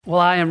Well,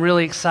 I am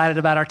really excited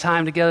about our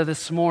time together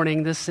this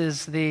morning. This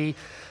is the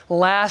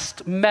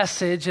last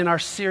message in our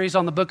series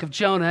on the book of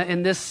Jonah,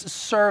 and this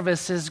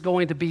service is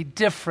going to be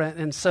different.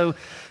 And so I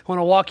want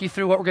to walk you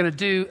through what we're going to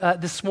do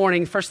this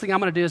morning. First thing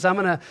I'm going to do is I'm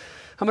going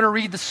to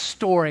read the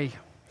story.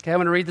 Okay, I'm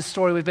going to read the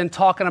story. We've been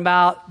talking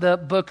about the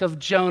book of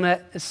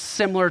Jonah,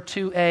 similar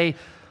to a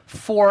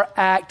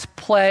 4-act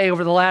play.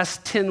 Over the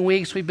last 10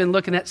 weeks, we've been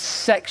looking at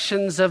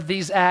sections of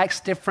these acts,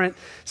 different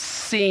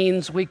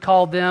scenes, we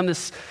call them.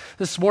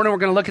 This morning, we're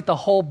going to look at the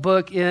whole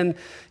book in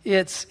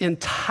its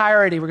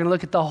entirety. We're going to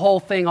look at the whole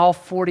thing, all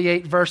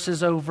 48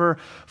 verses over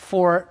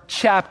 4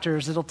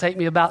 chapters. It'll take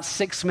me about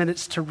 6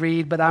 minutes to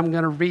read, but I'm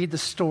going to read the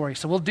story.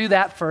 So we'll do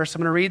that first. I'm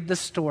going to read the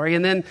story.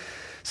 And then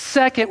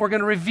second, we're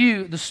going to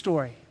review the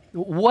story.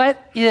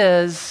 What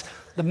is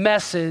the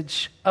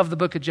message of the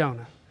book of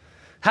Jonah?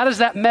 How does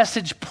that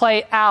message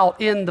play out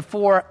in the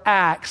 4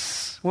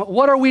 acts?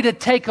 What are we to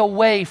take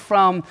away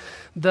from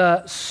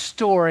the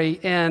story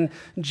in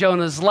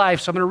Jonah's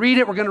life? So I'm going to read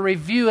it, we're going to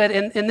review it,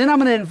 and then I'm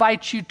going to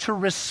invite you to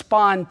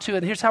respond to it.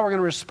 And here's how we're going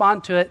to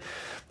respond to it.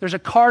 There's a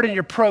card in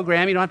your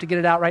program. You don't have to get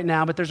it out right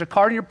now, but there's a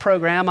card in your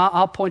program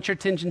I'll point your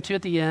attention to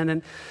at the end.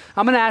 And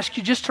I'm going to ask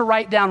you just to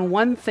write down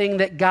one thing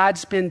that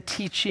God's been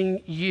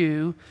teaching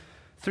you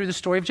through the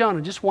story of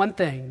Jonah. Just one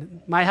thing.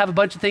 Might have a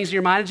bunch of things in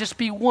your mind. Just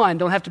be one.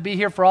 Don't have to be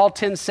here for all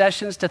 10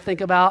 sessions to think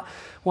about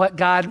what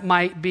God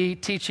might be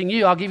teaching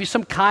you. I'll give you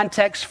some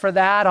context for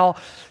that. I'll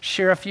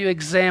share a few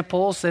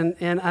examples, and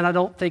I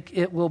don't think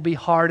it will be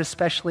hard,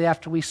 especially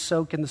after we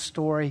soak in the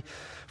story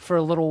for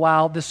a little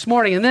while this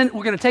morning. And then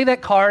we're going to take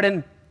that card,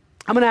 and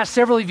I'm going to ask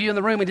several of you in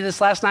the room. We did this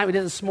last night. We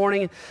did it this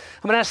morning.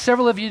 I'm going to ask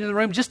several of you in the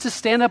room just to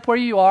stand up where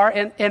you are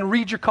and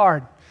read your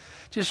card.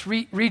 Just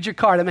read your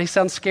card. That may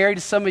sound scary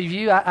to some of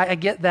you. I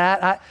get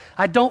that.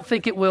 I don't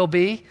think it will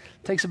be.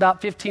 It takes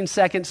about 15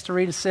 seconds to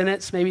read a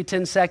sentence, maybe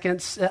 10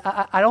 seconds.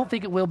 I don't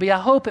think it will be. I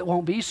hope it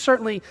won't be. You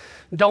certainly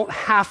don't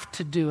have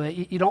to do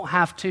it. You don't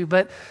have to.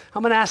 But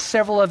I'm going to ask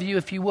several of you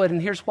if you would,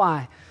 and here's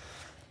why.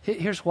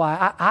 Here's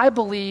why. I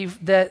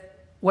believe that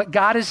what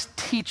God is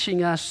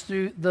teaching us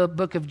through the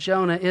book of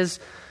Jonah is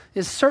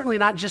certainly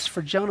not just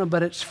for Jonah,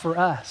 but it's for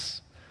us.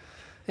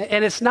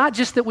 And it's not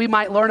just that we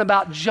might learn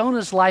about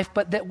Jonah's life,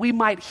 but that we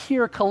might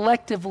hear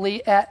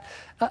collectively at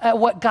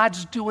what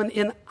God's doing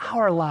in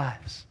our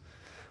lives.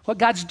 What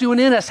God's doing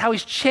in us, how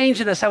he's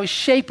changing us, how he's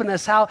shaping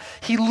us, how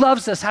he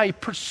loves us, how he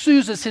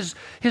pursues us,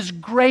 his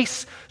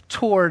grace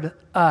toward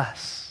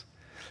us.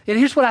 And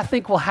here's what I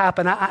think will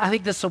happen. I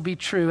think this will be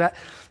true.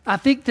 I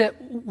think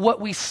that what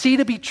we see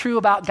to be true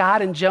about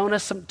God and Jonah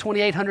some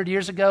 2,800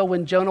 years ago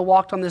when Jonah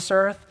walked on this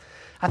earth,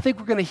 I think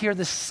we're going to hear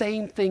the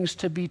same things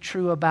to be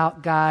true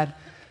about God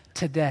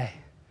today.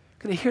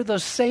 We're going to hear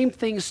those same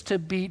things to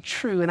be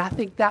true, and I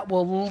think that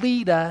will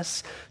lead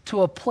us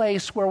to a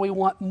place where we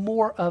want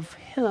more of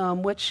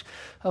him, which,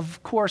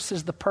 of course,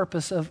 is the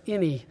purpose of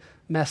any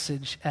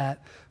message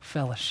at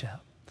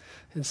Fellowship.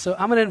 And so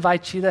I'm going to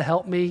invite you to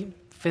help me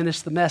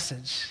finish the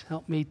message,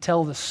 help me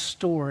tell the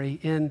story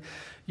in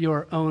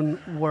your own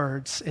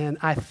words, and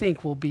I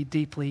think we'll be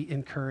deeply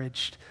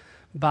encouraged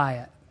by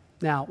it.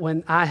 Now,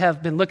 when I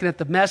have been looking at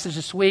the message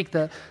this week,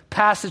 the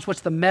passage,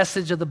 what's the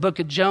message of the book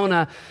of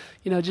Jonah,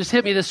 just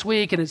hit me this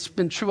week, and it's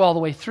been true all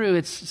the way through.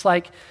 It's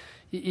like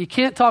you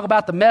can't talk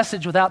about the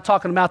message without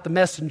talking about the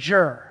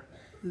messenger,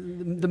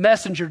 the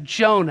messenger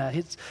Jonah.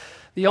 It's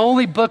the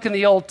only book in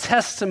the Old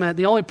Testament,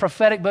 the only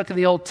prophetic book in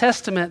the Old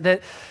Testament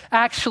that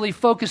actually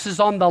focuses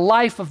on the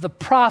life of the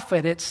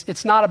prophet.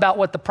 It's not about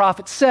what the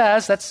prophet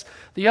says. That's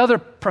the other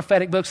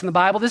prophetic books in the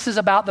Bible. This is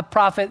about the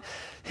prophet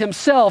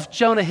himself,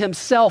 Jonah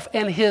himself,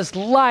 and his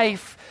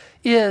life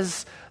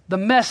is the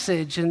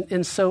message.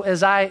 And so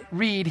as I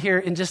read here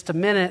in just a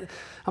minute,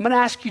 I'm going to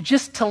ask you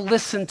just to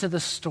listen to the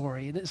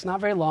story. It's not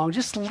very long.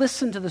 Just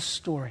listen to the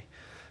story.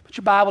 Put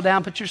your Bible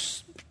down, put your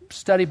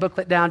study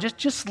booklet down.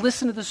 Just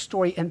listen to the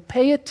story and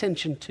pay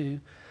attention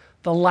to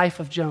the life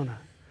of Jonah.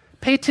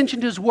 Pay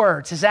attention to his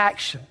words, his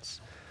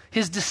actions,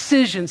 his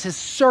decisions, his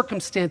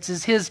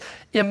circumstances, his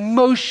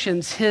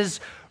emotions, his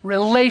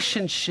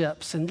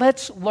relationships, and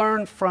let's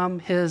learn from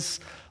his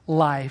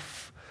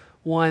life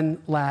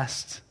one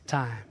last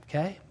time,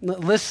 okay?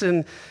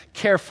 Listen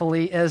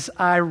carefully as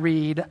I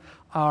read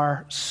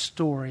our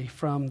story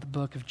from the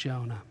book of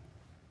Jonah.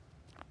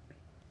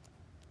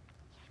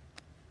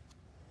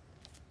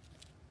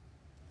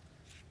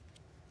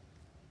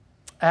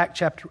 Act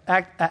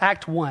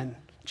 1,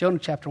 Jonah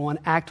chapter 1,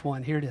 Act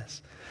 1, here it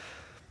is.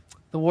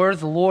 The word of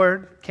the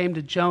Lord came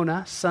to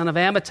Jonah, son of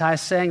Amittai,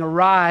 saying,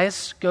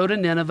 "Arise, go to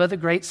Nineveh, the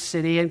great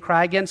city, and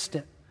cry against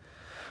it,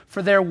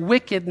 for their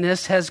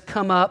wickedness has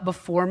come up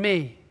before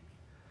me."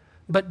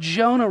 But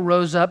Jonah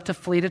rose up to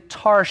flee to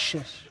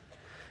Tarshish.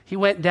 He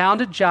went down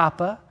to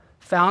Joppa,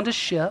 found a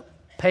ship,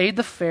 paid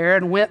the fare,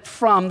 and went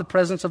from the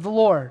presence of the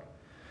Lord.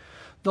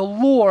 The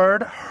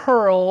Lord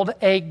hurled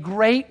a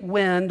great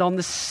wind on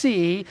the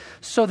sea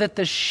so that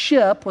the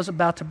ship was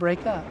about to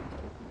break up.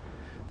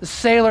 The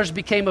sailors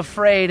became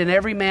afraid, and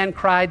every man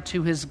cried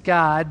to his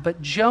God.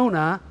 But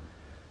Jonah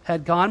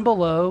had gone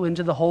below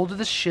into the hold of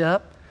the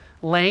ship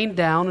laying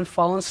down and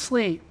fallen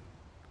asleep.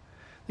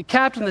 The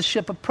captain of the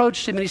ship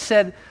approached him and he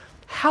said,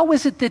 "How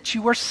is it that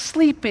you are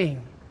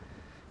sleeping?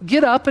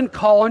 Get up and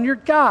call on your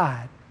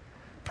God.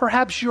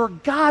 Perhaps your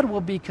God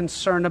will be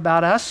concerned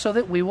about us so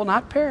that we will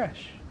not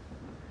perish."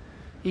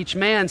 Each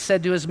man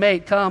said to his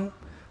mate, "Come,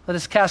 let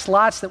us cast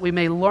lots that we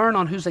may learn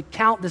on whose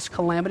account this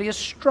calamity has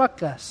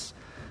struck us."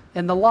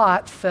 And the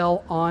lot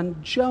fell on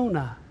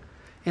Jonah.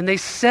 And they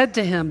said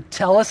to him,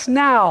 "Tell us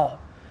now,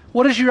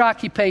 what is your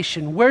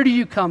occupation? Where do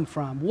you come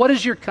from? What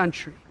is your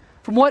country?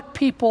 From what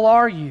people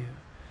are you?"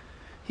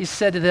 He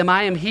said to them,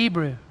 "I am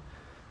Hebrew,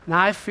 and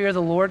I fear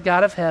the Lord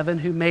God of heaven,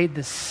 who made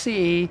the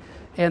sea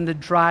and the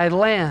dry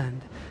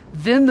land."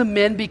 Then the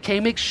men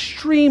became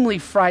extremely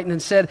frightened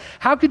and said,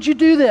 "How could you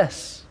do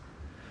this?"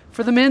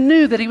 For the men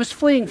knew that he was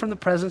fleeing from the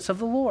presence of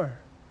the Lord.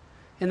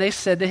 And they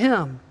said to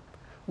him,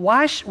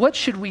 what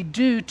should we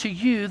do to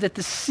you that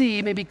the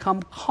sea may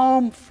become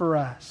calm for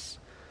us?"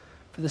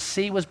 For the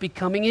sea was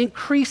becoming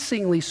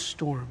increasingly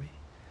stormy.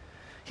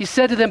 He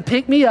said to them,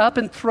 "Pick me up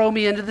and throw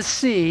me into the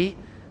sea,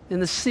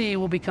 and the sea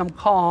will become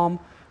calm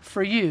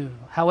for you."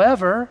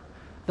 However,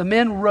 the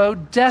men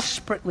rowed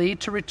desperately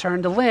to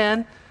return to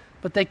land,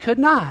 but they could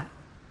not,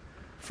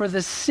 for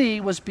the sea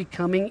was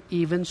becoming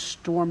even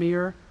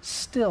stormier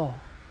still.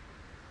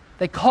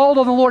 They called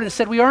on the Lord and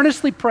said, "We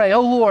earnestly pray,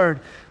 O Lord,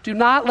 do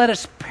not let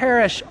us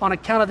perish on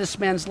account of this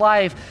man's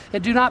life,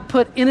 and do not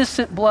put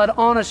innocent blood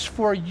on us,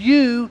 for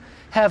you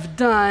have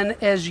done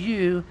as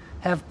you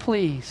have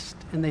pleased."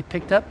 And they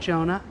picked up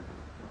Jonah,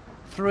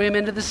 threw him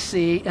into the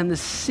sea, and the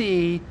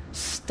sea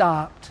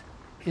stopped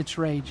its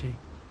raging.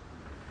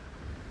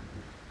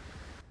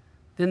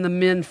 Then the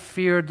men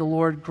feared the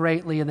Lord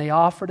greatly, and they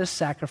offered a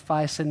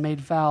sacrifice and made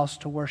vows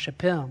to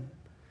worship him.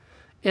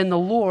 And the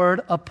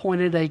Lord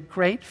appointed a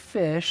great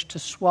fish to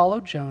swallow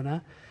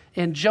Jonah,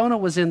 and Jonah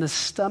was in the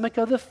stomach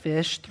of the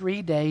fish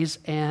 3 days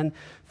and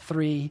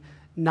 3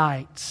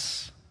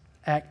 nights.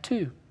 Act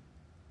 2.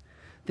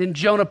 Then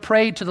Jonah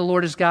prayed to the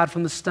Lord his God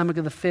from the stomach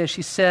of the fish.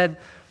 He said,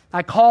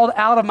 "I called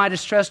out of my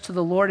distress to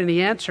the Lord, and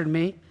he answered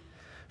me.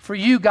 For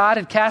you, God,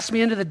 had cast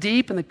me into the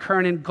deep, and the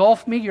current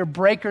engulfed me. Your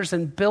breakers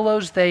and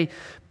billows, they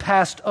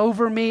passed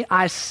over me.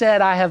 I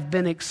said, I have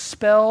been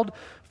expelled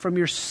from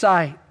your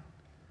sight.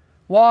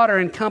 Water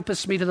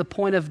encompassed me to the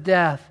point of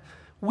death.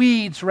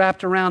 Weeds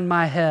wrapped around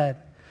my head.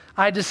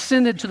 I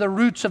descended to the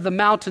roots of the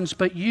mountains,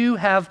 but you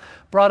have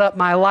brought up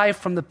my life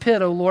from the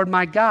pit, O Lord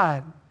my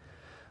God.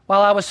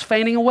 While I was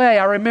fainting away,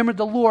 I remembered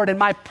the Lord, and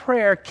my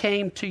prayer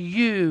came to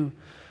you.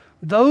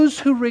 Those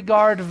who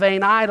regard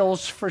vain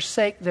idols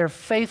forsake their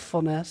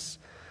faithfulness,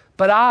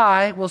 but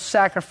I will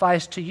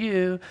sacrifice to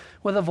you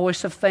with a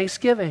voice of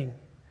thanksgiving.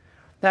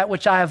 That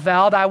which I have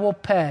vowed I will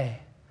pay.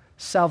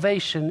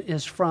 Salvation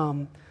is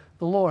from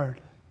the Lord."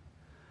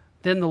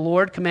 Then the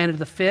Lord commanded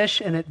the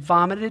fish, and it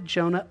vomited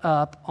Jonah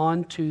up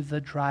onto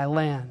the dry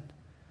land.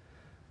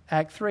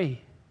 Act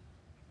 3.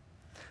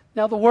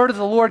 Now the word of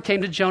the Lord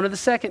came to Jonah the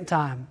second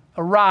time.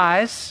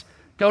 "Arise,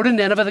 go to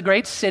Nineveh, the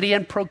great city,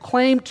 and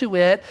proclaim to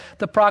it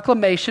the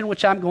proclamation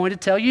which I'm going to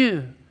tell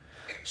you."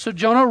 So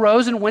Jonah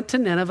rose and went to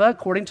Nineveh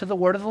according to the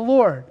word of the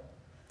Lord.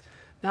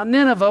 Now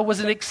Nineveh was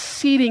an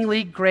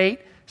exceedingly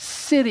great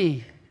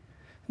city.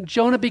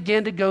 Jonah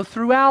began to go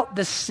throughout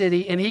the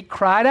city, and he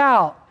cried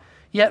out,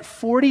 "Yet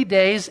 40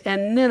 days,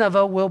 and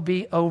Nineveh will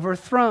be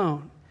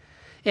overthrown."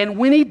 And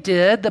when he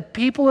did, the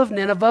people of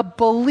Nineveh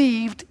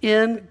believed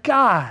in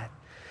God.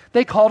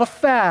 They called a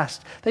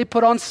fast. They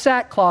put on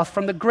sackcloth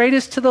from the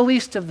greatest to the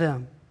least of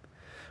them.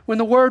 When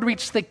the word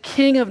reached the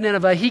king of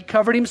Nineveh, he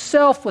covered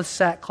himself with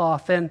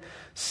sackcloth and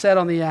sat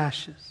on the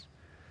ashes.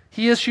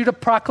 He issued a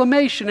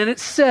proclamation, and it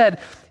said,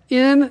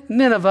 "In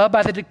Nineveh,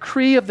 by the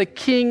decree of the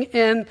king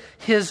and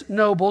his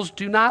nobles,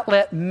 do not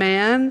let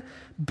man,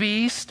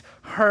 beast,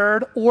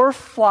 herd, or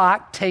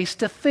flock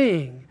taste a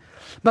thing.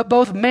 But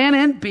both man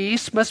and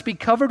beast must be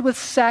covered with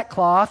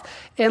sackcloth,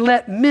 and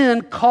let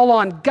men call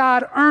on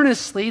God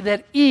earnestly,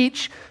 that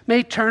each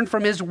may turn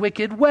from his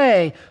wicked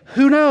way."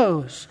 Who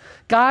knows?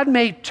 God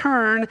may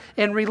turn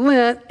and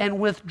relent and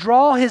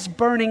withdraw his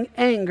burning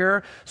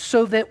anger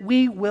so that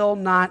we will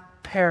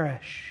not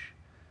perish.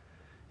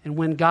 And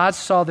when God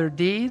saw their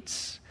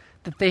deeds,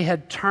 that they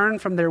had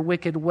turned from their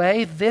wicked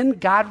way, then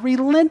God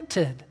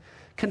relented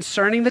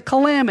concerning the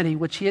calamity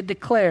which he had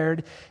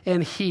declared,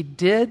 and he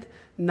did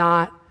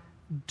not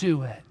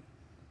do it.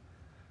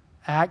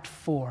 Act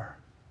 4.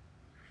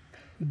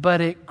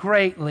 But it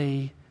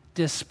greatly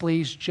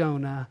displeased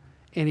Jonah,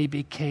 and he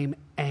became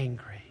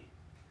angry.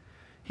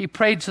 He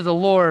prayed to the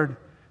Lord,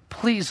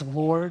 "Please,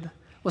 Lord,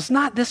 was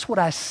not this what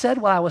I said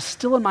while I was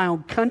still in my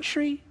own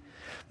country?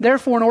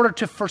 Therefore, in order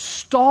to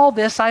forestall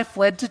this, I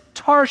fled to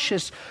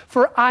Tarshish,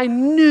 for I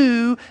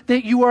knew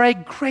that you are a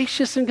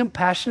gracious and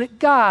compassionate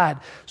God,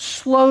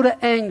 slow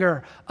to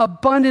anger,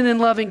 abundant in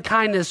loving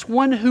kindness,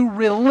 one who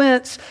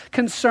relents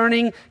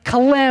concerning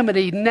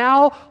calamity.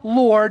 Now,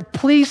 Lord,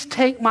 please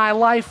take my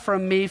life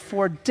from me,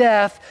 for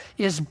death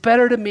is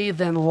better to me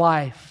than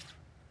life."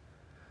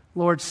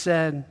 Lord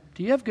said,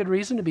 "Do you have good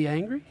reason to be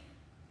angry?"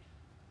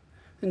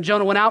 And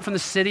Jonah went out from the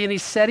city, and he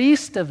set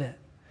east of it.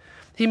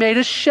 He made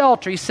a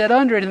shelter. He sat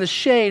under it in the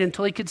shade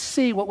until he could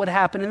see what would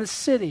happen in the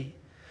city.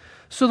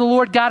 So the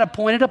Lord God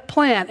appointed a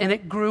plant, and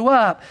it grew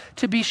up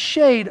to be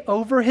shade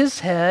over his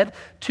head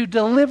to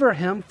deliver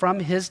him from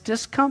his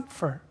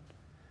discomfort.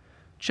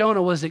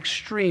 Jonah was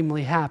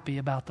extremely happy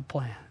about the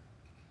plant.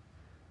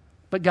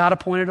 But God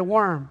appointed a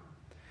worm,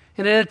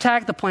 and it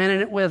attacked the plant,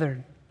 and it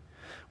withered.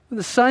 When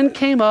the sun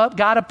came up,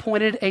 God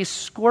appointed a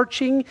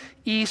scorching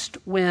east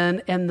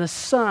wind, and the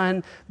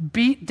sun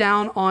beat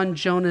down on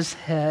Jonah's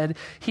head.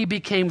 He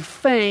became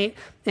faint,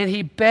 and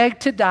he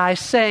begged to die,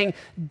 saying,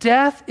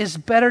 "Death is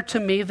better to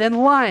me than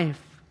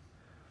life."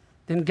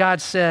 Then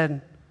God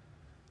said,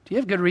 "Do you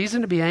have good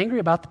reason to be angry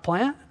about the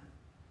plant?"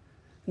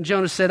 And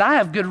Jonah said, "I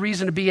have good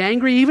reason to be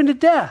angry, even to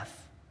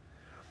death."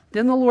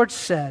 Then the Lord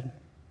said,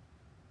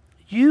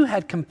 "You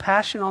had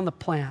compassion on the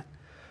plant,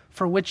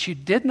 for which you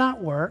did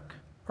not work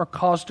or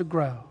cause to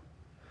grow,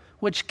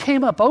 which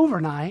came up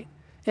overnight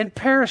and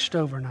perished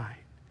overnight.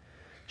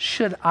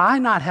 Should I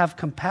not have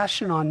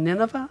compassion on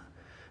Nineveh,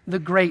 the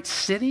great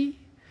city,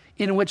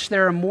 in which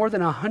there are more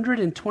than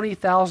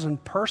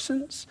 120,000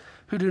 persons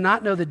who do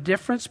not know the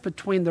difference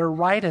between their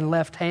right and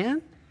left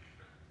hand?"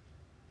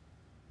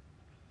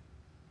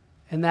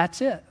 And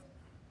that's it.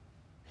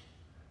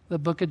 The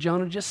book of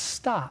Jonah just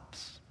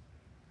stops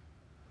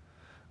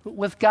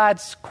with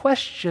God's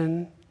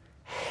question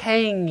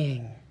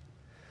hanging.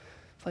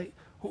 Like,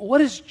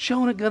 what is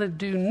Jonah going to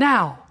do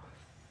now?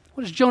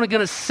 What is Jonah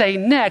going to say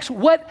next?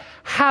 What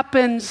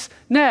happens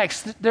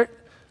next?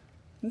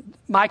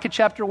 Micah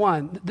chapter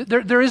 1.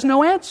 There is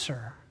no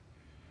answer.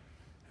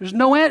 There's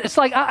no answer. It's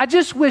like, I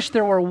just wish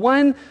there were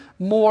one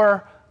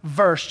more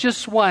verse,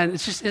 just one.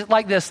 It's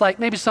like this, like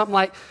maybe something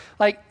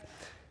like,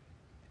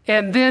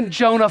 and then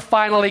Jonah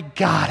finally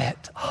got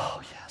it.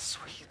 Oh, yes,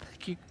 sweet.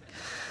 Thank you.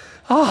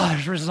 Oh,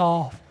 there's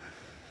resolve.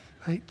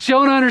 Right?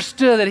 Jonah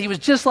understood that he was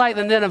just like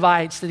the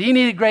Ninevites, that he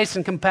needed grace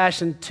and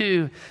compassion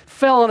too.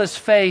 Fell on his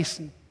face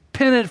and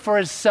repented for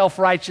his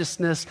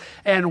self-righteousness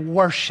and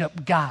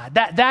worshiped God.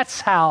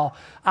 That's how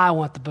I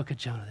want the book of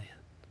Jonah to end.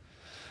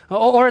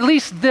 Or at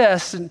least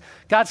this. And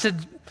God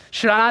said,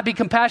 "Should I not be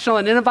compassionate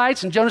on the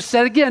Ninevites?" And Jonah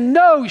said again,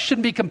 "No, you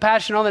shouldn't be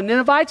compassionate on the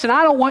Ninevites, and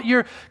I don't want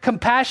your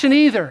compassion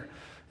either."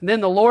 And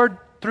then the Lord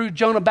threw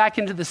Jonah back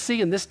into the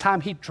sea, and this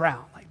time he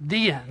drowned. Like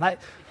the end. Like,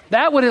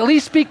 that would at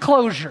least be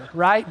closure,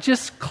 right?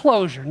 Just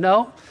closure.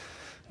 No,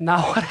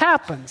 not what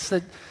happens.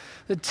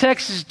 The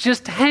text is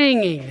just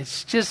hanging.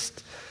 It's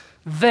just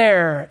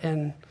there.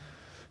 And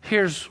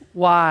here's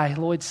why.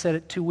 Lloyd said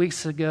it 2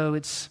 weeks ago.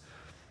 It's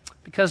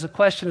because the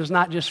question is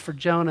not just for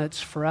Jonah,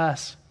 it's for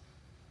us.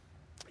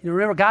 You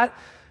remember, God,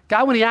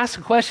 when he asks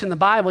a question in the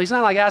Bible, he's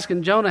not like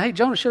asking Jonah, "Hey,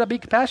 Jonah, should I be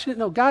compassionate?"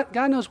 No, God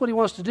knows what he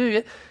wants to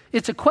do.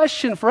 It's a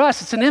question for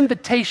us. It's an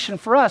invitation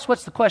for us.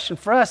 What's the question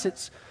for us?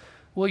 It's,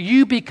 will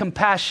you be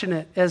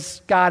compassionate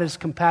as God is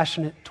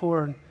compassionate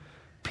toward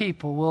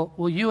people?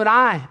 Will you and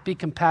I be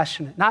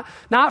compassionate?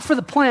 Not for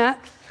the plant,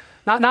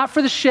 not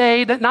for the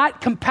shade,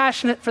 not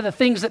compassionate for the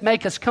things that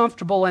make us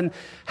comfortable and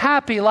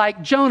happy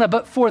like Jonah,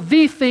 but for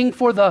the thing,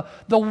 for the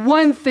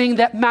one thing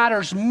that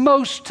matters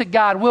most to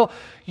God. Will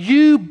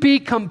you be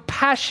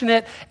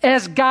compassionate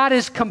as God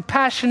is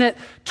compassionate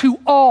to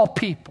all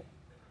people,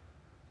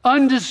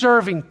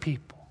 undeserving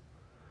people,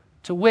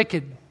 to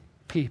wicked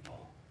people?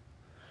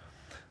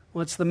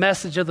 What's the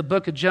message of the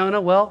book of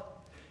Jonah? Well,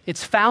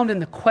 it's found in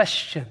the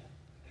question.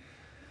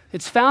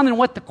 It's found in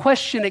what the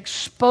question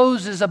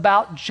exposes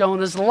about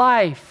Jonah's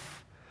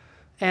life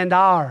and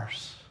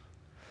ours.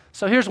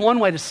 So here's one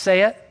way to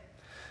say it.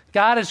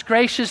 God is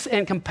gracious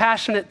and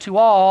compassionate to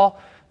all.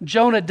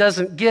 Jonah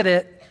doesn't get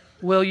it.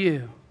 Will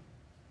you?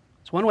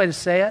 It's one way to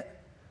say it.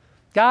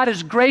 God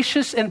is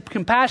gracious and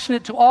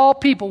compassionate to all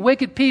people,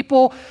 wicked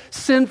people,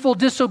 sinful,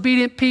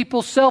 disobedient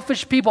people,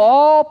 selfish people,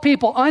 all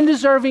people,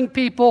 undeserving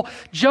people.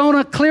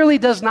 Jonah clearly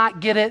does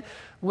not get it.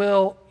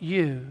 Will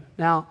you?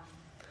 Now,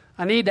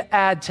 I need to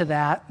add to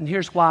that, and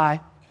here's why.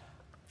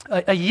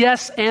 A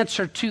yes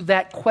answer to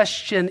that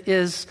question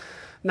is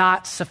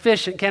not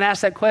sufficient. Can't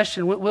ask that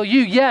question, will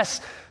you?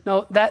 Yes.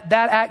 No, that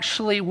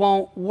actually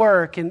won't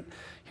work. And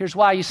here's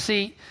why. You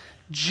see,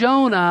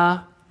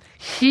 Jonah,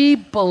 he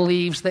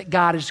believes that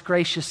God is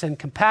gracious and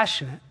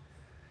compassionate.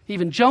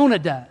 Even Jonah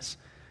does.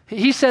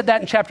 He said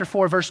that in chapter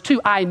 4, verse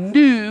 2. "I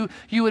knew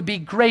you would be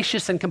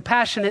gracious and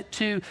compassionate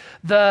to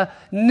the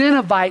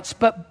Ninevites."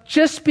 But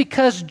just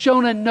because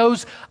Jonah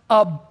knows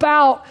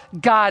about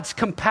God's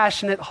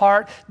compassionate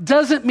heart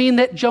doesn't mean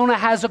that Jonah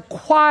has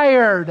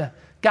acquired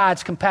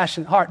God's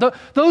compassionate heart.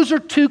 Those are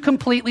two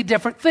completely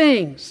different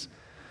things.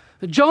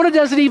 Jonah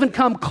doesn't even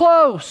come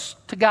close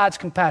to God's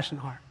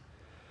compassionate heart.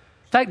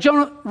 In fact,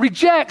 Jonah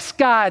rejects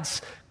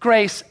God's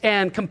grace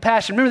and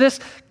compassion. Remember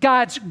this?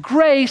 God's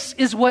grace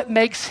is what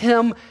makes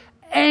him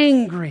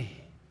angry.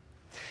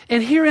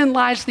 And herein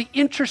lies the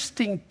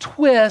interesting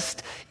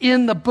twist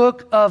in the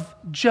book of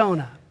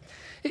Jonah.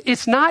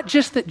 It's not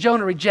just that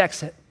Jonah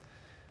rejects it,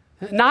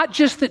 not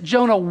just that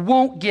Jonah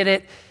won't get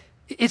it,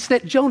 it's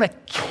that Jonah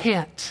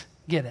can't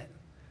get it.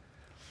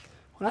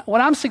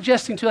 What I'm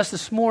suggesting to us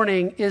this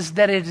morning is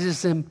that it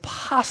is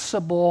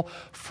impossible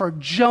for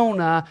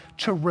Jonah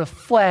to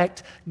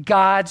reflect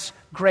God's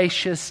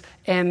gracious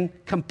and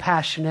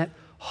compassionate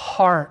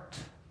heart.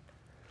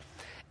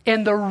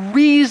 And the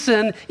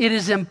reason it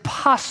is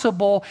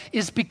impossible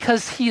is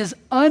because he is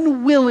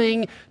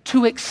unwilling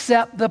to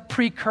accept the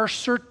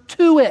precursor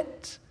to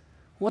it.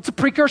 What's a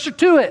precursor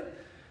to it?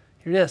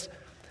 Here it is.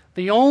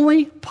 The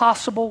only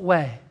possible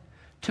way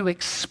to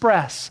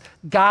express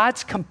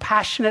God's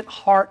compassionate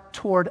heart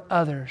toward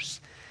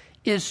others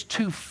is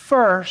to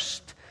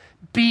first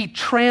be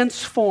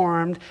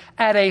transformed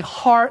at a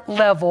heart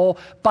level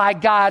by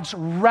God's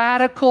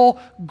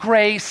radical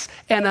grace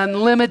and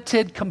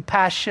unlimited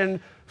compassion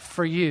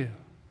for you.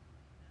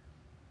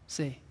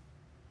 See,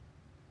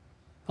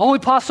 the only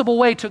possible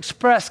way to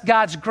express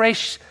God's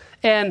grace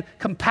and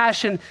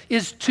compassion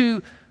is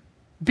to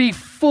be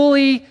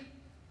fully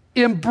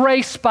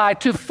embraced by,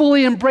 to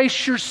fully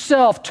embrace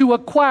yourself, to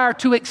acquire,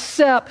 to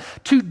accept,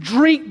 to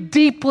drink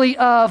deeply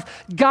of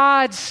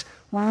God's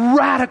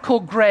radical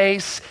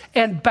grace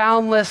and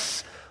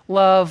boundless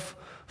love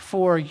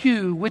for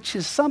you, which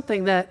is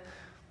something that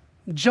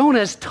Jonah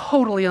is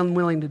totally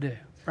unwilling to do,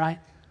 right?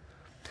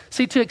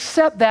 See, to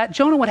accept that,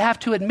 Jonah would have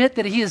to admit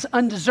that he is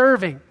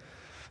undeserving.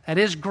 That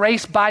is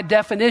grace by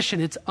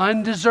definition. It's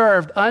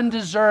undeserved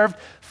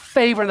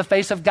favor in the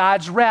face of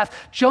God's wrath.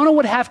 Jonah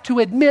would have to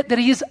admit that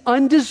he is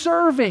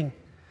undeserving,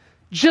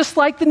 just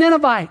like the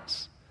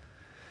Ninevites.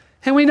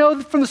 And we know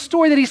from the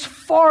story that he's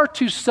far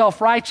too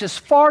self-righteous,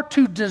 far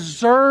too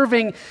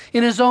deserving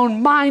in his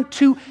own mind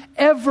to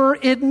ever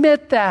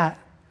admit that.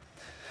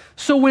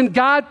 So when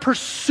God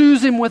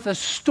pursues him with a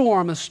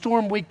storm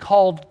we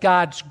called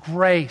God's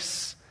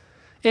grace,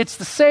 it's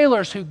the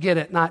sailors who get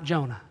it, not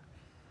Jonah.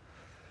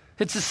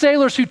 It's the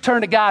sailors who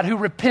turn to God, who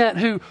repent,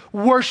 who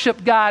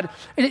worship God.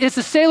 It's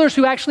the sailors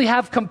who actually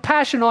have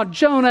compassion on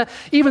Jonah,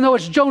 even though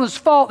it's Jonah's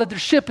fault that their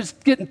ship is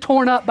getting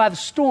torn up by the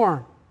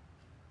storm.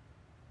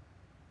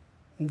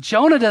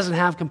 Jonah doesn't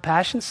have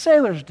compassion,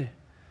 sailors do.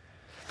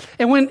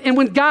 And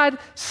when God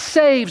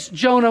saves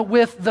Jonah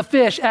with the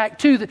fish,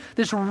 Act 2,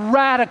 this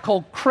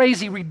radical,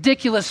 crazy,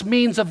 ridiculous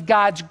means of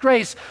God's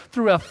grace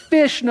through a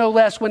fish, no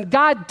less, when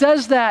God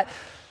does that,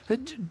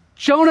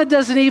 Jonah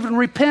doesn't even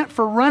repent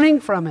for running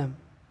from him.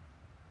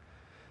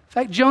 In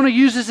fact, Jonah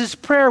uses his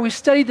prayer. We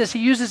studied this. He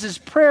uses his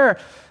prayer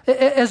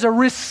as a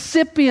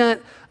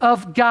recipient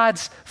of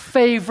God's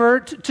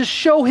favor to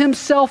show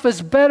himself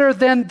as better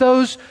than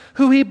those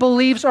who he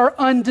believes are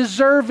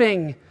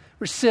undeserving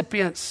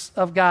recipients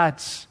of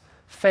God's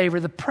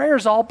favor. The prayer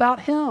is all about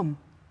him.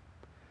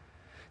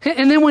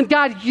 And then when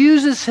God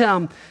uses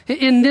him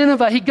in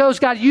Nineveh,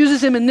 God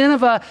uses him in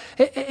Nineveh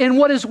in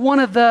what is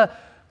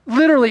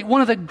literally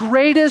one of the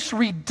greatest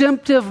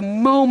redemptive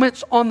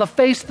moments on the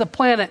face of the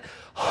planet.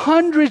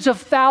 Hundreds of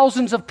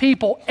thousands of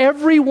people,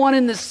 everyone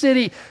in the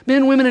city,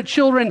 men, women, and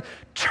children,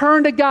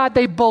 turn to God.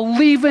 They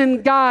believe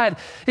in God.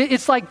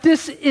 It's like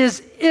this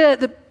is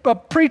it, a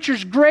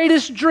preacher's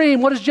greatest dream.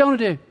 What does Jonah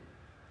do?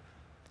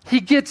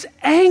 He gets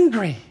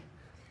angry.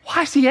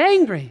 Why is he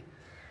angry?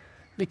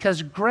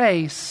 Because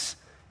grace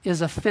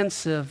is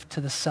offensive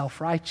to the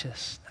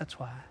self-righteous. That's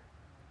why.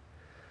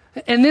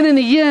 And then in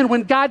the end,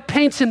 when God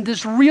paints him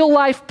this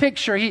real-life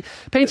picture, he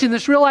paints him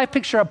this real-life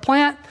picture, a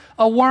plant,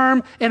 a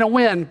worm, and a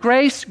wind.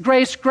 Grace,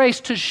 grace, grace,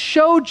 to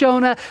show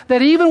Jonah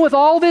that even with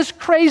all this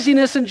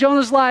craziness in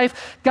Jonah's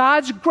life,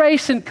 God's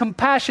grace and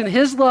compassion,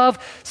 his love,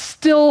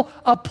 still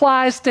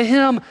applies to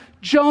him.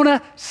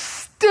 Jonah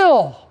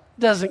still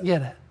doesn't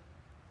get it.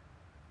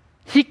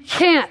 He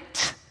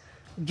can't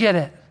get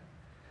it.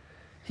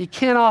 He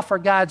can't offer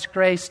God's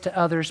grace to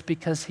others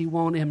because he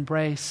won't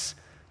embrace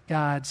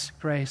God's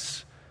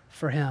grace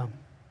for him.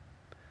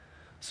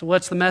 So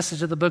what's the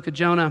message of the book of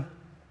Jonah?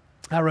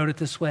 I wrote it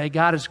this way: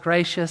 God is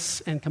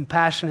gracious and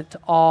compassionate to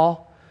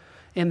all,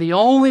 and the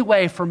only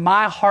way for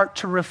my heart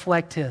to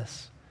reflect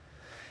his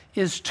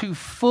is to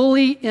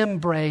fully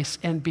embrace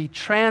and be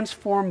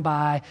transformed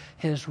by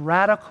his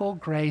radical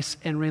grace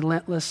and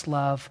relentless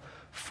love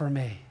for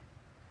me.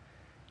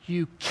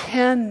 You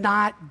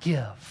cannot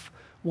give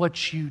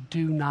what you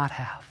do not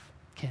have.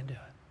 Can't do it.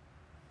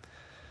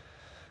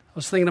 I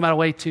was thinking about a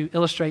way to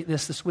illustrate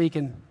this week,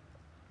 and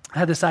I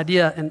had this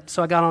idea, and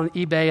so I got on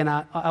eBay and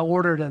I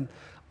ordered an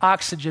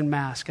oxygen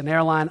mask, an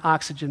airline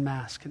oxygen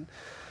mask. And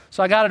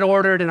so I got it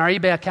ordered, and our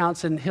eBay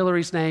account's in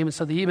Hillary's name, and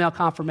so the email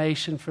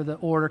confirmation for the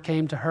order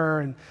came to her,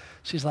 and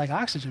she's like,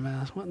 oxygen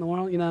mask, what in the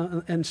world, you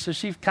know? And so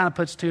she kind of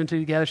puts two and two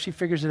together. She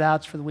figures it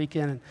out. It's for the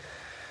weekend, and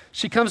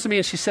she comes to me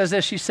and she says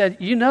this. She said,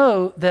 you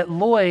know that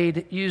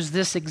Lloyd used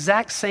this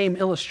exact same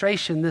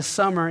illustration this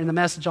summer in the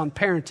message on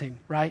parenting,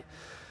 right?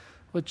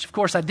 Which, of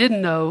course, I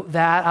didn't know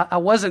that. I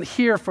wasn't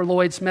here for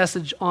Lloyd's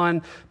message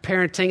on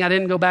parenting. I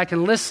didn't go back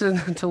and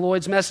listen to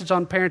Lloyd's message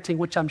on parenting,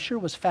 which I'm sure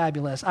was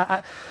fabulous.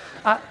 I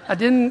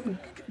didn't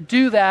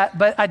do that,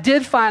 but I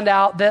did find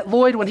out that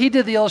Lloyd, when he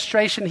did the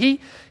illustration, he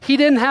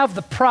didn't have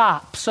the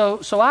prop.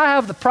 So I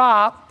have the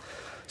prop.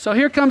 So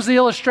here comes the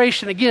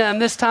illustration again,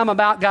 this time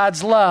about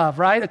God's love,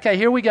 right? Okay,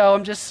 here we go.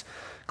 I'm just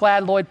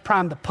glad Lloyd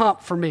primed the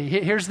pump for me.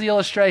 Here's the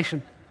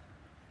illustration.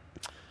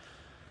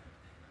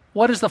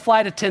 What does the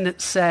flight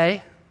attendant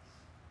say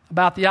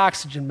about the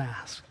oxygen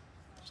mask?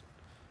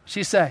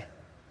 She say,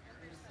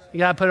 you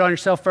got to put it on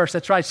yourself first.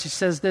 That's right. She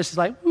says this. She's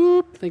like,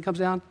 whoop. Thing comes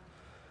down.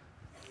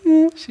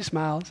 She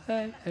smiles.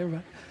 Hey,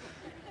 everybody.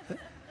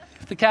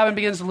 If the cabin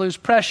begins to lose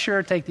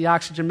pressure, take the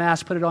oxygen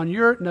mask, put it on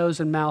your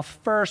nose and mouth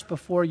first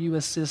before you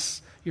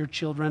assist your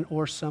children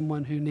or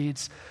someone who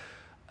needs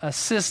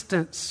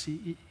assistance.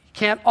 You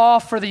can't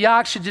offer the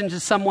oxygen to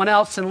someone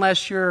else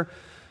unless you're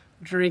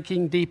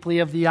drinking deeply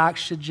of the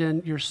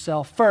oxygen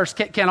yourself first.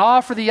 Can't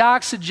offer the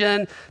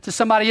oxygen to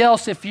somebody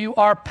else if you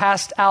are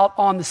passed out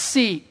on the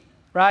seat,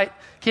 right?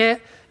 Can't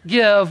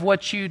give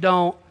what you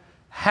don't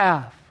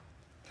have.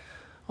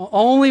 The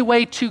only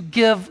way to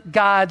give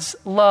God's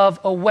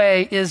love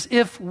away is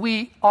if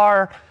we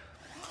are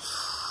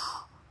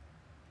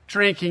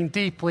drinking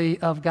deeply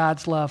of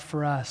God's love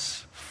for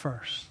us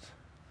first.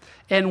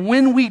 And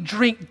when we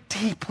drink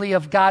deeply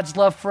of God's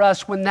love for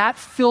us, when that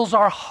fills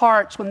our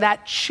hearts, when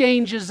that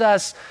changes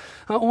us,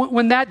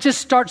 when that just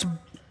starts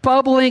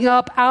bubbling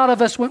up out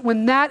of us,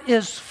 when that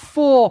is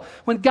full,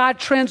 when God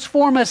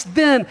transforms us,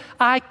 then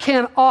I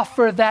can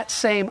offer that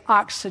same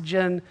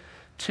oxygen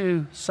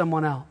to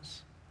someone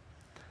else.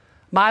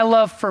 My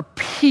love for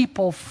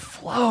people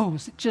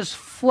flows. It just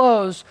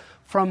flows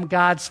from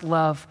God's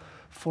love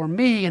for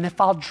me. And if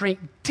I'll drink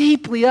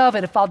deeply of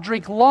it, if I'll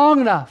drink long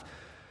enough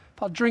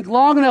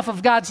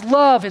of God's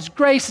love, His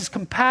grace, His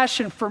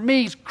compassion for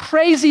me, He's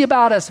crazy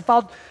about us. If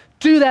I'll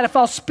do that, if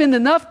I'll spend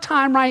enough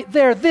time right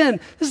there,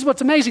 then, this is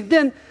what's amazing,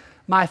 then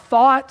my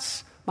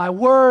thoughts, my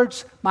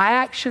words, my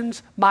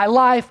actions, my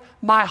life,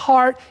 my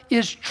heart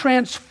is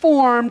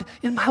transformed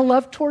in my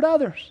love toward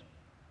others,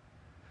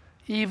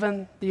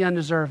 even the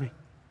undeserving.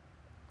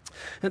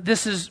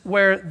 This is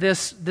where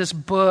this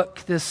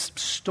book, this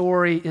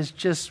story is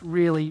just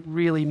really,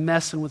 really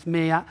messing with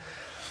me.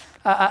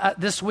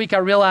 This week I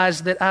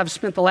realized that I've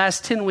spent the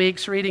last 10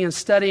 weeks reading and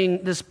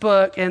studying this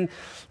book, and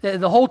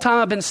the whole time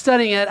I've been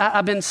studying it,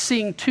 I've been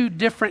seeing two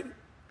different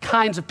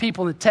kinds of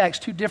people in the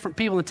text, two different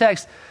people in the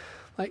text.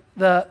 Like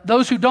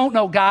those who don't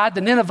know God,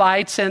 the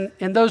Ninevites, and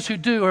those who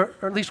do, or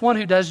at least one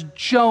who does,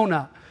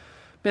 Jonah.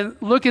 Been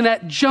looking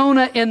at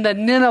Jonah and the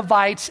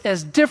Ninevites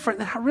as different.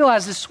 And I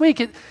realized this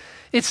week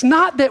it's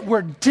not that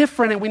we're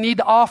different and we need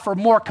to offer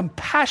more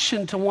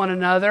compassion to one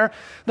another.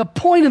 The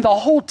point of the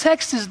whole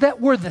text is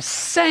that we're the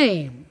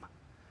same.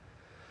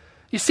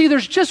 You see,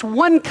 there's just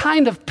one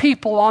kind of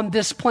people on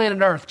this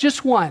planet Earth,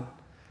 just one.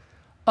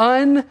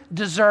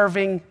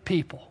 Undeserving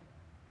people.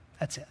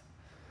 That's it.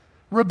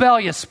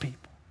 Rebellious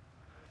people.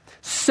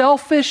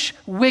 Selfish,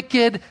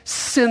 wicked,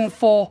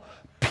 sinful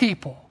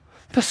people.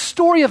 The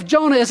story of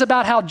Jonah is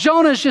about how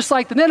Jonah is just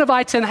like the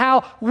Ninevites and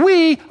how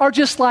we are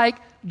just like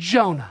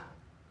Jonah.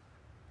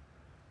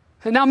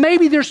 And now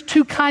maybe there's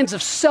two kinds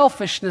of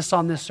selfishness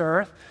on this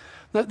earth.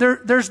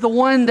 There's the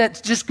one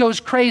that just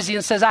goes crazy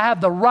and says, I have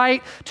the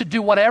right to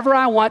do whatever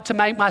I want to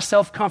make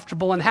myself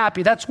comfortable and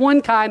happy. That's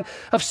one kind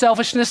of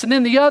selfishness. And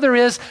then the other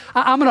is,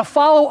 I'm going to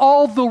follow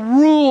all the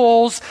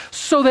rules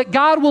so that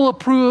God will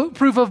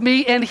approve of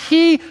me and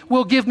He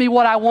will give me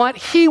what I want.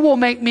 He will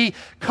make me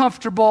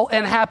comfortable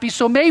and happy.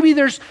 So maybe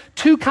there's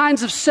two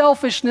kinds of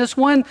selfishness,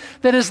 one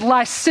that is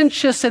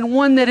licentious and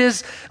one that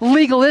is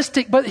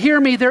legalistic. But hear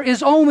me, there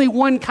is only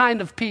one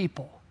kind of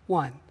people.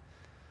 One.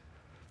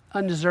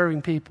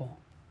 Undeserving people.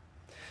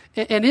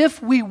 And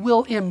if we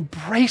will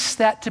embrace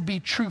that to be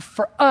true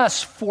for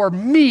us, for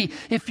me,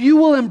 if you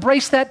will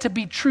embrace that to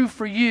be true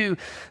for you,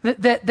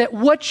 that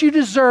what you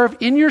deserve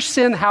in your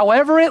sin,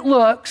 however it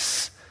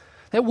looks,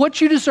 that what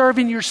you deserve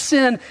in your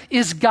sin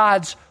is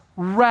God's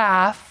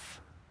wrath,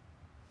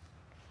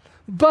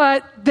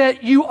 but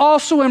that you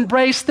also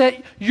embrace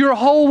that your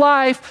whole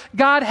life,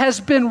 God has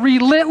been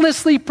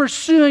relentlessly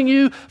pursuing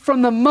you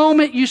from the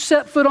moment you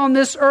set foot on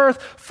this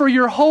earth for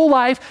your whole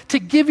life to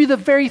give you the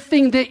very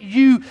thing that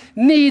you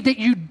need, that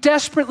you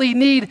desperately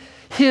need,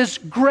 His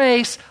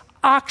grace,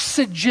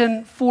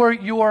 oxygen for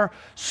your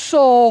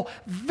soul.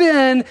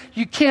 Then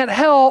you can't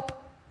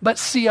help but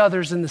see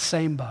others in the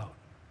same boat.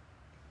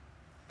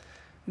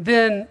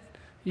 Then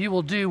you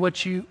will do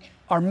what you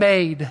are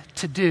made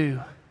to do.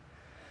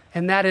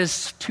 And that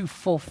is to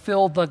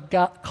fulfill the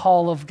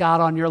call of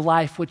God on your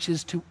life, which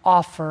is to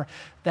offer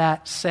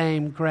that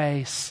same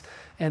grace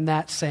and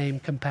that same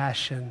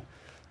compassion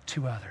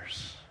to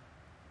others.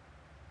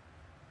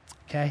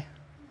 Okay?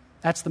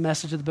 That's the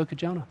message of the book of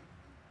Jonah.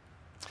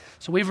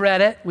 So we've read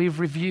it, we've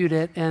reviewed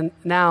it, and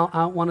now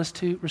I want us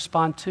to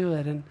respond to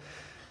it. And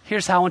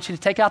here's how I want you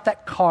to take out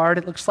that card.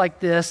 It looks like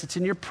this. It's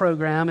in your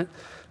program.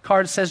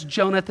 Card says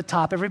Jonah at the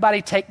top.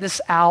 Everybody take this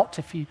out.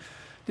 If you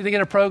didn't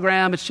get a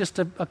program, it's just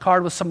a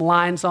card with some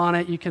lines on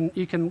it. You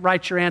can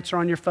write your answer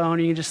on your phone,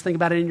 or you can just think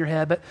about it in your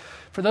head. But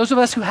for those of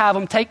us who have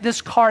them, take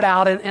this card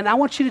out, and I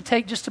want you to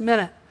take just a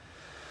minute.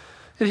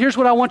 And here's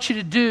what I want you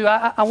to do.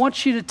 I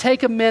want you to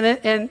take a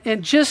minute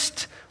and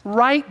just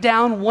write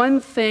down one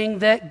thing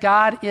that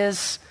God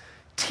is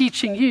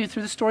teaching you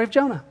through the story of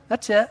Jonah.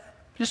 That's it.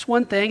 Just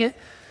one thing.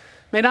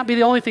 May not be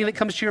the only thing that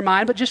comes to your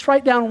mind, but just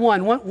write down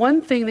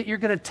one thing that you're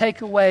going to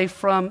take away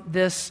from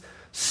this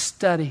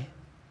study.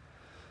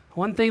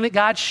 One thing that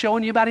God's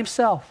showing you about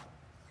himself.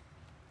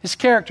 His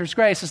character, his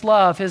grace, his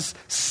love, his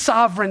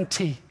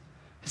sovereignty,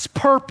 his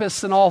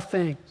purpose in all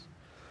things.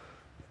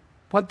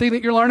 One thing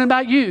that you're learning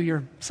about you,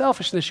 your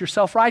selfishness, your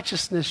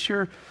self-righteousness,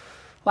 your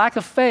lack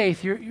of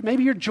faith,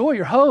 maybe your joy,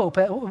 your hope.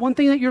 One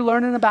thing that you're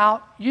learning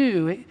about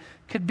you, it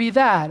could be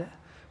that.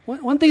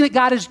 One thing that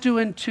God is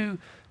doing to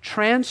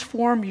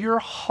transform your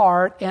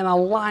heart and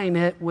align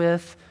it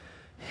with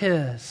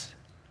his.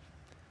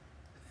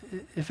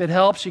 If it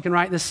helps, you can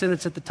write this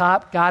sentence at the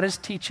top. God is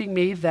teaching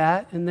me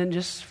that, and then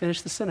just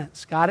finish the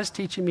sentence. God is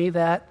teaching me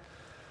that,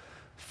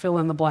 fill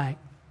in the blank.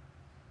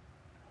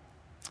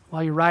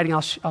 While you're writing,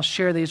 I'll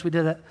share these. We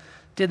did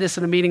this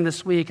in a meeting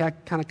this week. I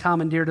kind of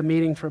commandeered a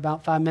meeting for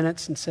about 5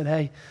 minutes and said,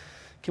 hey,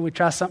 can we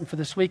try something for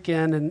this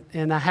weekend?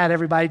 And I had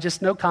everybody,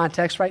 just no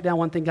context, write down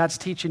one thing God's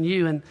teaching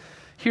you, and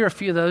here are a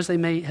few of those. They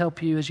may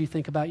help you as you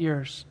think about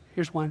yours.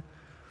 Here's one.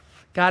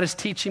 God is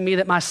teaching me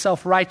that my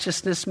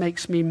self-righteousness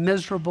makes me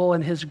miserable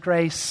and his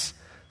grace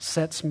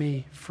sets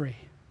me free.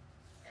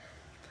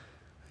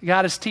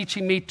 God is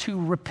teaching me to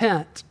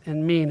repent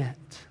and mean it.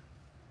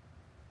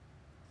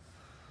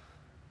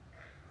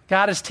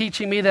 God is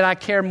teaching me that I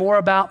care more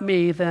about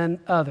me than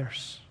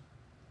others.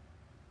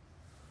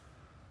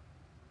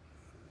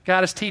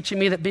 God is teaching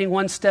me that being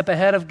one step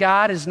ahead of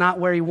God is not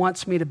where he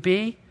wants me to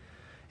be,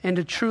 and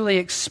to truly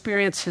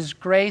experience his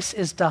grace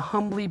is to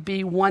humbly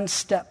be one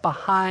step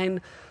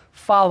behind,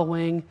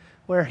 following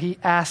where he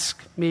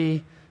asks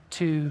me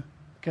to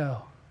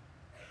go.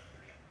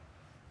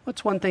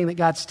 What's one thing that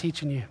God's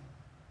teaching you?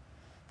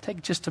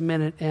 Take just a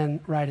minute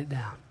and write it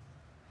down.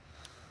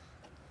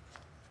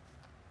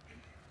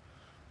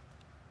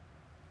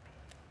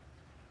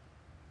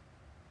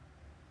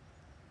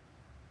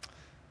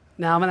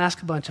 Now I'm going to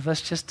ask a bunch of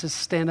us just to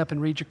stand up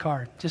and read your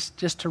card,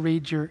 just to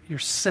read your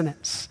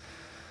sentence.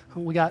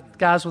 We got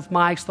guys with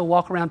mics. They'll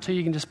walk around to you.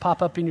 You can just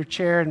pop up in your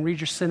chair and read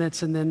your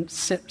sentence and then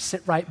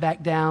sit right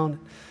back down.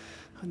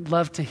 I'd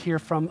love to hear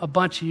from a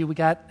bunch of you. We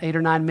got 8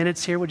 or 9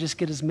 minutes here. We'll just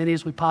get as many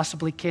as we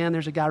possibly can.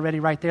 There's a guy ready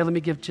right there. Let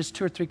me give just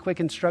 2 or 3 quick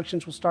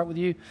instructions. We'll start with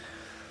you.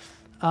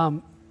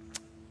 Number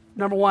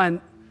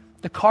one,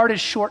 the card is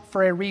short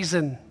for a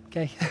reason,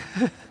 okay?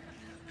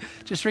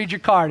 Just read your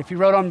card. If you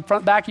wrote on the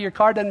front back of your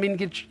card, doesn't mean you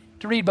get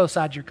to read both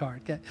sides of your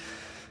card, okay?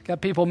 Got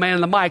people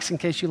manning the mics in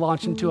case you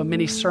launch into a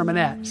mini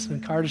sermonette. So the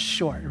card is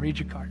short. Read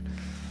your card.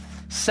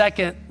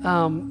 Second,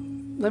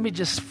 let me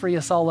just free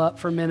us all up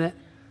for a minute.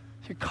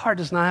 Your card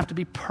does not have to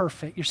be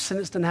perfect. Your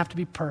sentence doesn't have to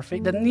be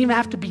perfect. It doesn't even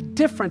have to be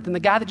different than the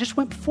guy that just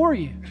went before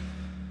you.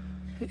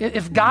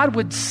 If God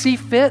would see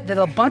fit that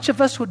a bunch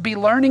of us would be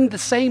learning the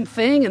same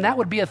thing and that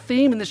would be a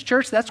theme in this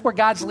church, that's where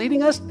God's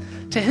leading us,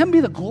 to him be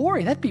the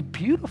glory. That'd be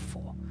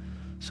beautiful.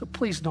 So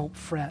please don't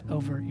fret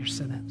over your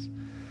sentence.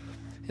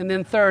 And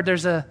then third,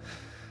 there's a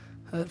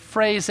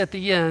phrase at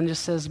the end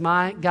just says,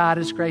 my God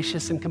is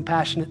gracious and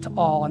compassionate to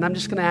all. And I'm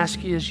just going to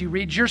ask you as you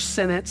read your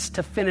sentence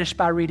to finish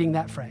by reading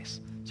that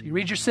phrase. So you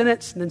read your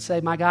sentence and then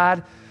say, my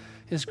God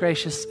is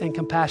gracious and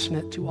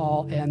compassionate to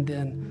all, and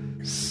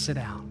then sit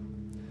down.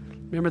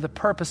 Remember, the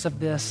purpose of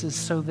this is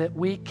so that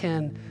we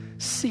can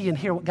see and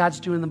hear what God's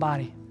doing in the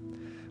body,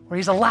 where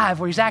he's alive,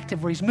 where he's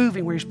active, where he's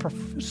moving, where he's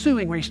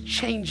pursuing, where he's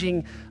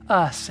changing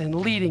us and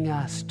leading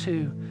us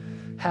to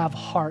have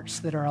hearts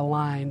that are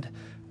aligned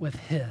with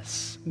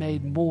his,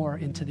 made more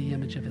into the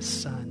image of his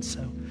son.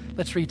 So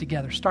let's read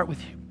together. Start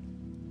with you.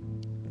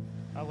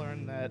 I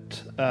learned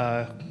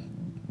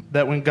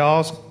that when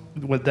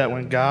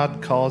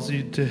God calls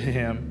you to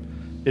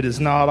him, it is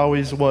not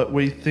always what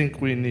we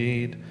think we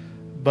need,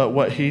 but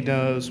what he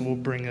knows will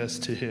bring us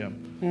to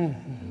him.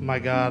 Mm-hmm. My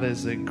God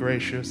is a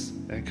gracious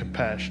and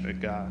compassionate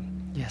God.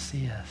 Yes,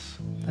 he is.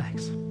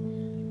 Thanks.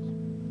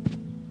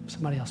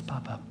 Somebody else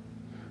pop up.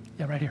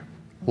 Yeah, right here.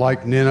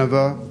 Like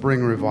Nineveh,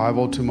 bring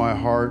revival to my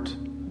heart,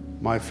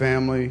 my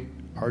family,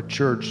 our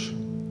church,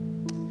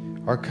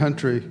 our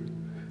country,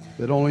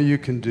 that only you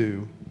can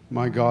do.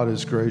 My God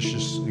is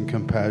gracious and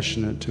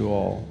compassionate to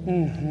all.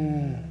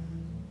 Mm-hmm.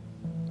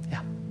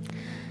 Yeah.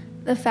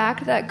 The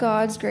fact that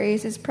God's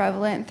grace is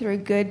prevalent through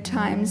good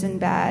times and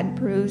bad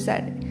proves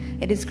that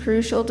it is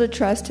crucial to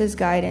trust his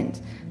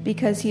guidance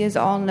because he is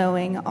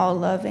all-knowing,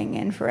 all-loving,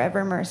 and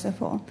forever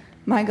merciful.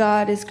 My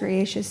God is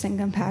gracious and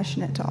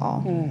compassionate to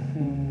all.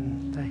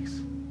 Mm-hmm. Thanks.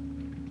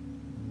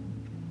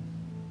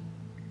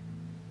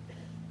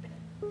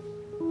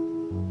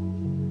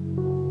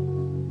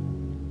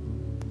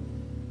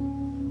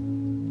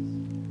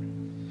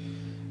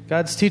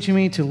 God's teaching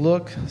me to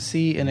look,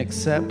 see, and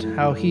accept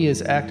how he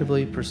is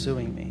actively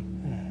pursuing me.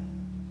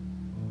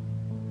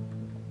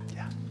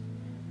 Yeah.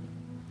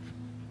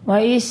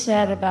 What you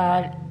said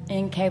about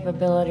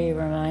incapability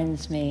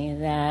reminds me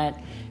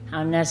that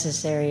how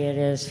necessary it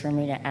is for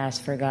me to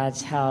ask for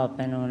God's help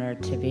in order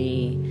to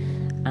be,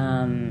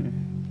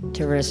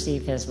 to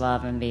receive his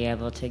love and be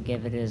able to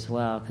give it as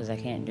well, because I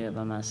can't do it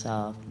by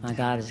myself. My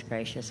God is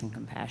gracious and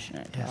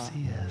compassionate. Yes,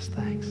 he is.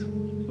 Thanks.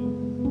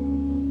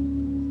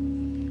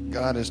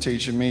 God is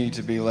teaching me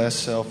to be less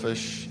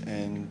selfish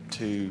and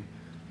to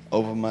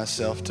open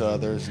myself to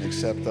others and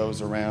accept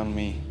those around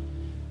me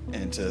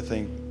and to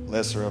think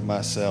lesser of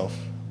myself.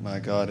 My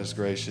God is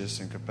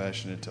gracious and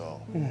compassionate to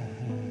all.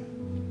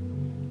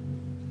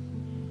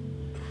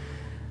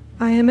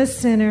 I am a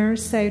sinner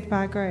saved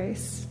by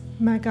grace.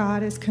 My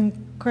God is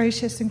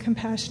gracious and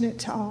compassionate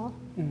to all.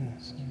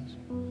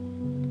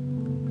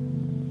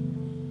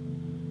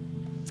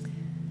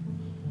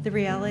 The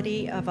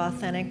reality of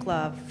authentic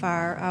love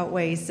far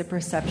outweighs the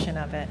perception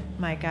of it.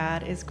 My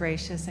God is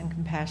gracious and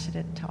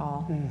compassionate to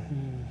all.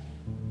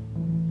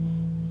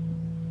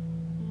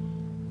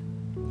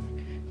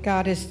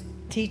 God is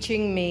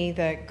teaching me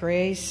that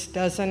grace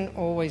doesn't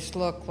always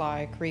look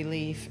like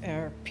relief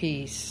or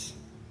peace.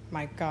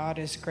 My God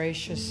is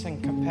gracious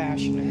and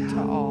compassionate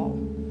to all.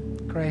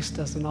 Grace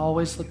doesn't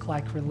always look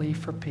like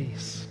relief or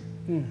peace.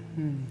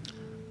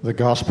 The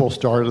gospel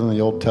started in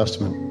the Old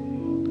Testament.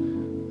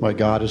 My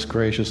God is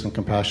gracious and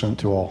compassionate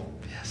to all.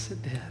 Yes, it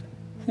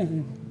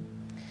did.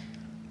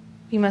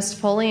 We must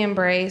fully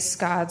embrace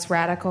God's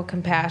radical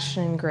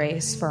compassion and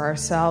grace for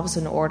ourselves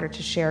in order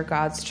to share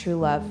God's true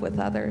love with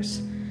others.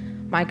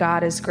 My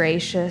God is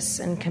gracious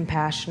and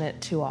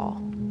compassionate to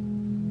all.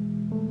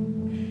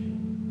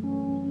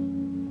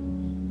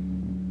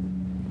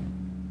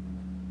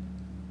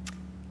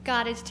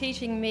 God is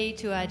teaching me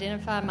to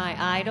identify my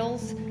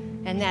idols,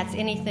 and that's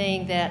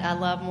anything that I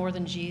love more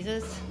than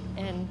Jesus,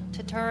 and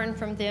to turn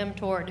from them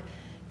toward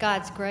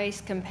God's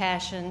grace,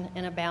 compassion,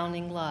 and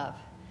abounding love.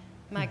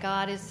 My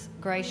God is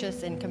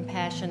gracious and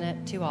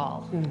compassionate to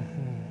all.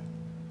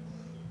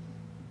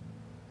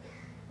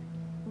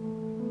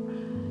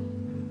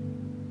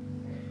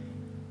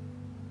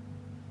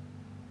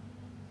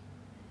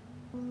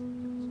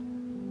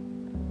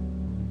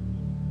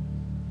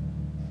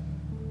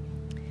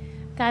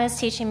 God is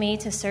teaching me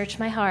to search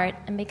my heart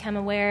and become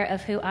aware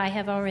of who I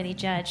have already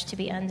judged to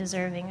be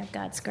undeserving of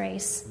God's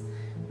grace.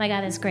 My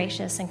God is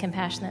gracious and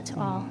compassionate to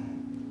all.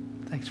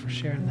 Thanks for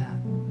sharing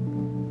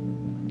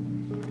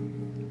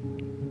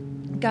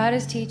that. God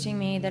is teaching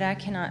me that I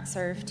cannot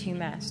serve two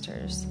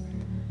masters.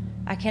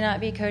 I cannot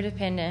be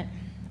codependent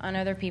on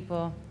other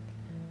people.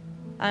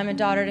 I'm a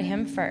daughter to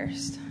Him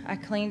first. I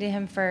cling to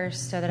Him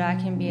first so that I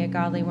can be a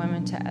godly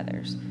woman to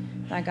others.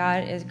 My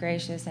God is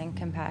gracious and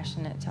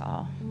compassionate to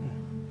all.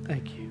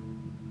 Thank you.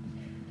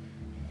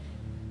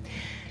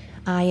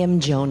 I am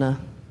Jonah.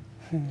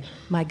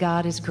 My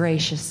God is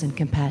gracious and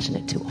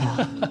compassionate to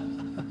all.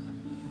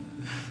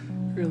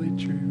 Really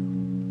true.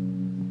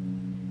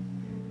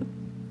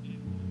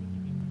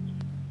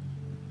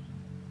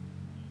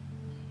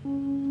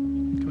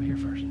 Go here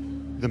first.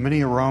 The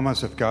many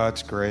aromas of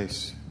God's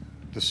grace,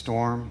 the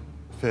storm,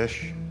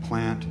 fish,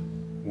 plant,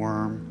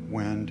 worm,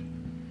 wind,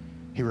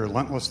 He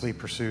relentlessly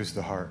pursues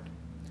the heart.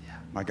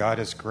 My God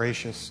is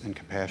gracious and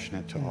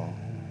compassionate to all.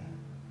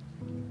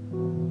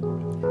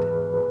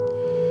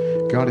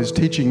 God is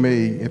teaching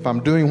me, if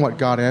I'm doing what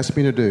God asked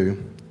me to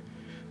do,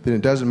 then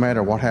it doesn't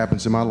matter what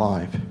happens in my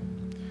life.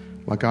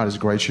 My God is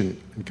gracious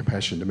and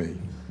compassionate to me.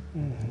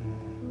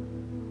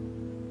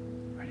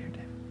 Right here,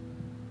 David.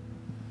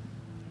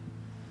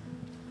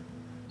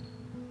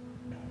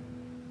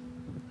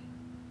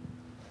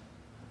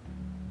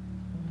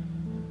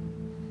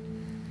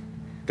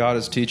 God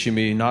is teaching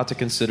me not to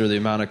consider the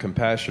amount of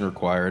compassion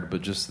required,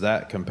 but just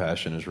that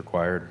compassion is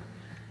required.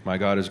 My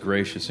God is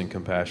gracious and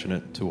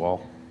compassionate to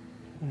all.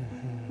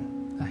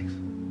 Thanks.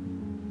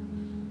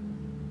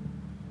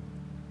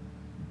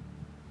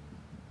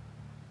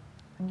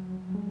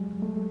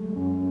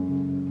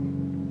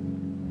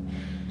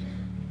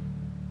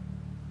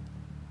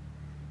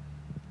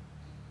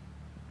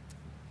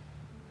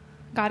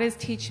 God is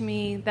teaching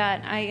me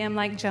that I am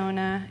like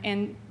Jonah,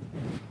 and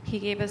He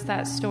gave us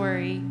that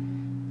story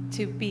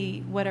to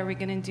be, what are we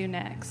going to do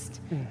next?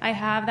 I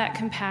have that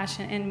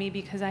compassion in me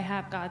because I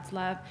have God's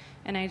love,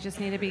 and I just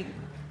need to be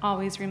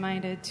always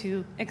reminded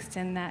to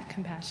extend that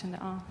compassion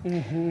to all.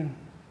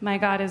 My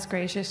God is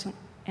gracious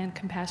and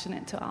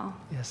compassionate to all.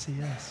 Yes, He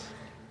is.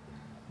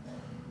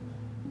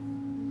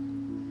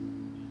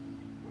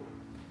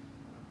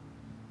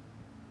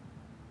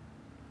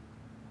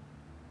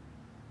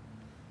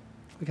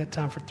 We got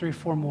time for 3 or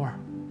 4 more.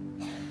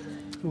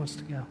 Who wants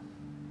to go?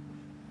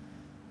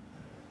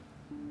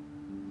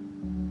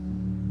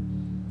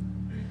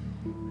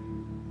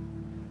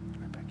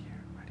 Right back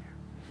here, right here.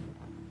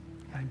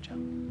 Got him, Joe.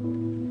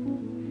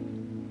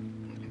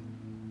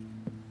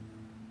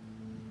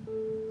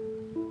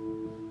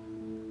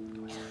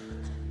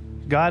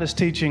 God is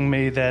teaching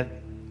me that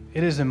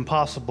it is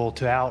impossible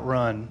to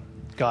outrun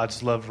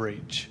God's love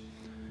reach.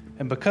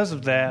 And because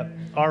of that,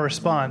 our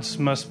response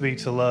must be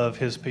to love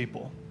His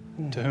people.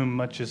 To whom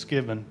much is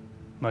given,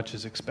 much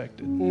is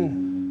expected.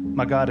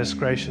 My God is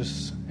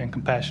gracious and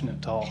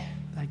compassionate to all.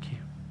 Thank you.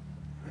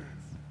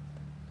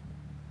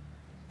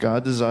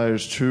 God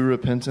desires true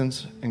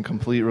repentance and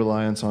complete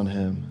reliance on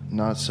Him,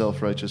 not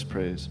self-righteous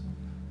praise.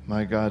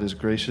 My God is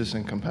gracious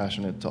and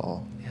compassionate to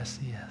all. Yes,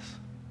 He is.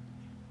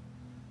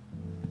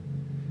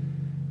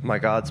 My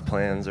God's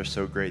plans are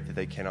so great that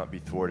they cannot be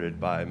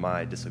thwarted by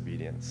my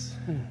disobedience.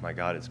 My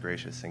God is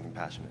gracious and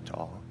compassionate to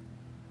all.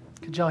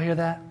 Could y'all hear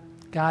that?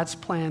 God's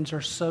plans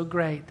are so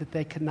great that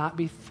they cannot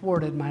be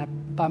thwarted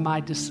by my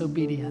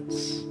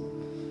disobedience.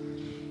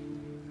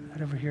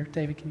 Right over here.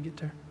 David, can you get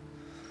there?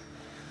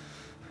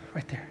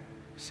 Right there.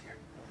 See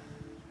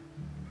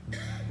her.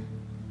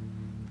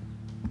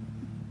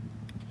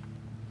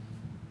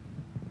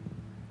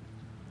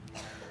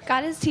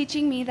 God is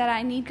teaching me that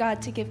I need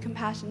God to give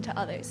compassion to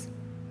others.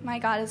 My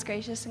God is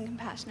gracious and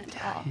compassionate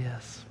to all.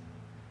 Yes.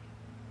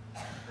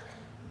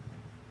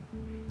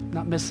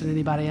 Not missing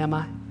anybody, am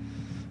I?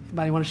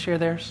 Anybody want to share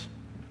theirs?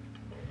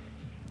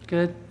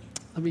 Good.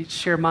 Let me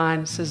share mine.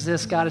 It says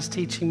this: God is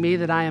teaching me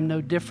that I am no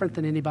different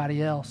than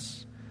anybody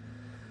else.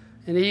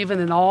 And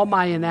even in all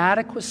my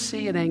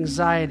inadequacy and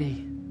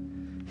anxiety,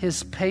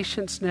 His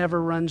patience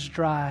never runs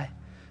dry,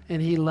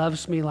 and He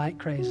loves me like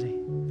crazy.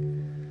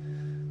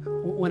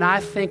 When I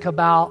think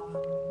about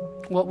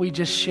what we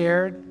just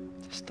shared,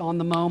 just on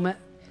the moment,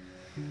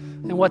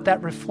 and what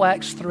that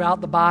reflects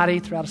throughout the body,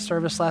 throughout a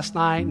service last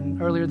night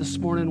and earlier this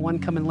morning, one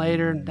coming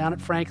later, and down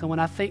at Franklin, when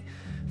I think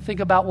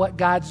about what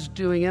God's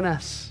doing in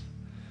us,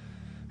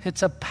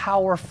 it's a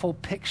powerful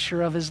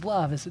picture of His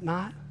love, is it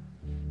not?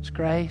 His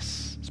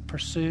grace, His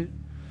pursuit.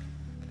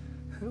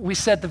 We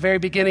said at the very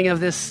beginning of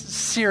this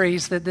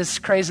series that this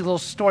crazy little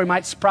story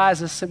might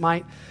surprise us. It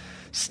might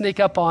sneak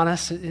up on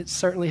us. It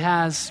certainly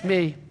has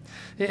me.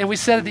 And we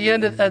said at the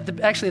end, at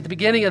the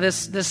beginning of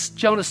this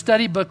Jonah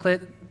study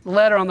booklet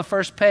letter on the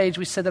first page,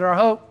 we said that our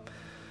hope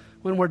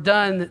when we're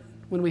done, that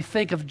when we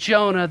think of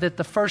Jonah, that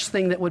the first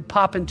thing that would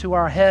pop into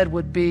our head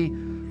would be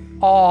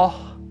awe,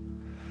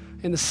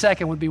 and the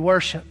second would be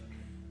worship.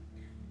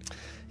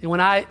 And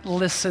when I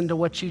listen to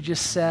what you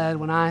just said,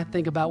 when I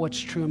think about what's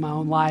true in my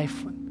own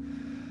life,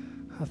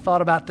 when I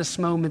thought about this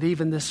moment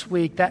even this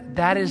week,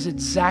 that is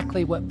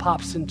exactly what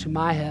pops into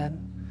my head.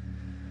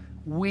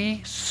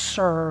 We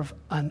serve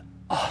an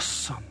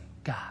awesome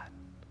God.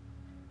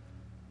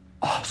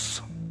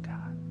 Awesome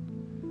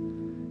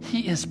God.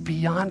 He is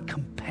beyond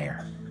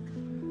compare.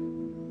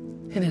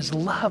 In His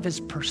love, His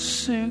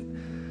pursuit.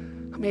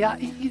 I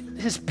mean,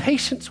 His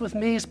patience with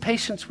me, His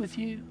patience with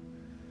you.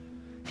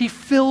 He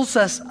fills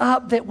us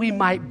up that we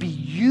might be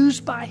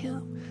used by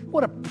Him.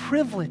 What a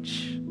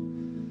privilege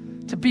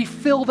to be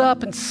filled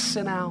up and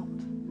sent out.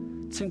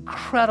 It's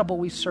incredible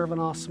we serve an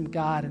awesome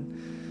God.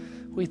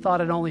 And we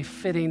thought it only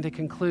fitting to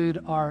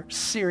conclude our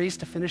series,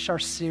 to finish our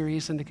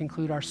series, and to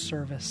conclude our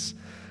service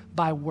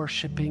by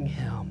worshiping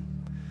Him.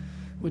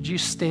 Would you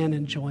stand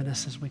and join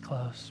us as we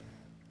close?